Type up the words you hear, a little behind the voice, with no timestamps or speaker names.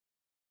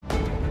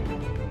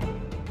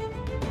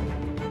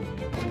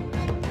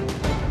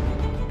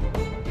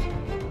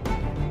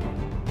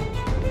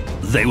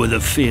They were the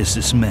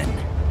fiercest men.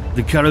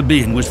 The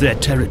Caribbean was their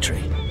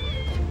territory.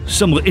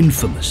 Some were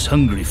infamous,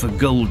 hungry for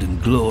gold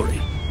and glory.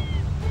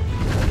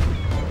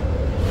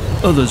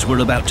 Others were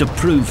about to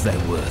prove their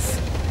worth.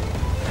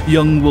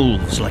 Young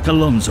wolves like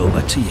Alonso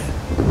Batia.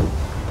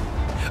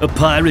 A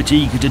pirate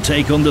eager to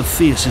take on the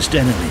fiercest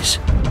enemies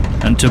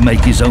and to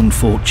make his own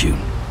fortune.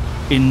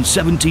 In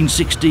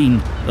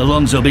 1716,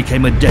 Alonso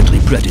became a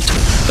deadly predator,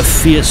 a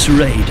fierce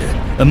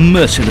raider, a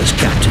merciless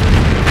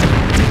captain.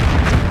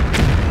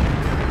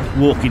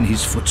 Walk in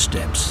his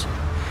footsteps.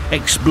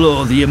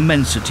 Explore the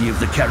immensity of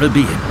the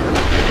Caribbean.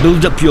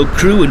 Build up your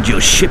crew and your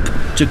ship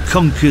to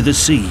conquer the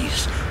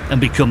seas and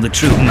become the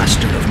true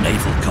master of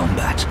naval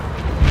combat.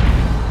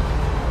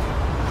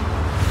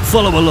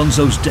 Follow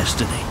Alonso's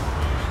destiny.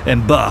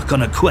 Embark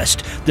on a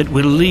quest that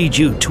will lead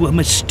you to a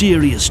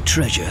mysterious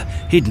treasure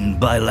hidden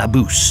by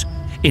Labous,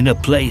 in a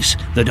place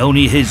that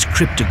only his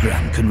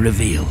cryptogram can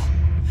reveal.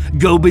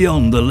 Go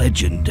beyond the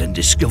legend and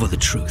discover the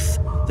truth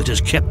that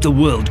has kept the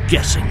world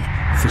guessing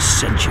for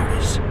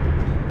centuries.